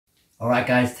Alright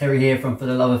guys, Terry here from For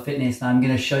the Love of Fitness. Now I'm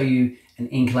going to show you an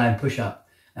incline push-up.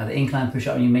 Now the incline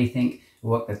push-up, you may think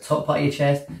will work the top part of your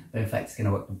chest, but in fact it's going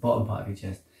to work the bottom part of your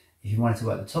chest. If you wanted to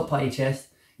work the top part of your chest,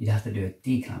 you'd have to do a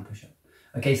decline push-up.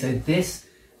 Okay, so this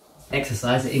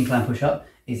exercise, the incline push-up,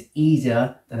 is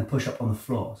easier than a push-up on the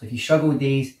floor. So if you struggle with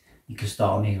these, you can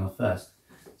start on these one first.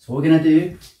 So what we're going to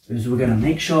do is we're going to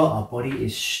make sure our body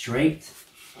is straight.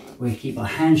 We're going to keep our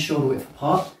hands shoulder width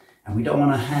apart. And we don't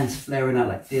want our hands flaring out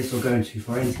like this or going too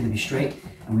far in. It's going to be straight.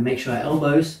 And we make sure our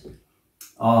elbows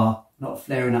are not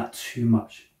flaring out too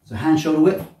much. So hand shoulder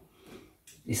width.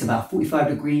 It's about 45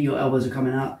 degrees. Your elbows are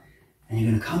coming out. And you're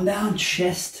going to come down,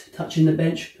 chest touching the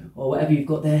bench or whatever you've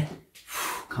got there.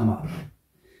 Come up.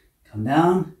 Come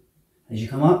down. As you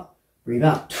come up, breathe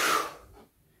out.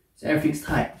 So everything's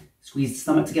tight. Squeeze the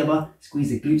stomach together. Squeeze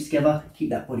the glutes together.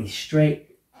 Keep that body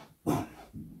straight. And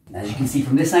as you can see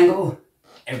from this angle,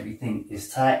 everything is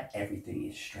tight, everything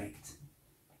is straight.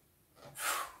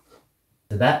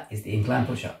 So that is the incline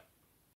push-up.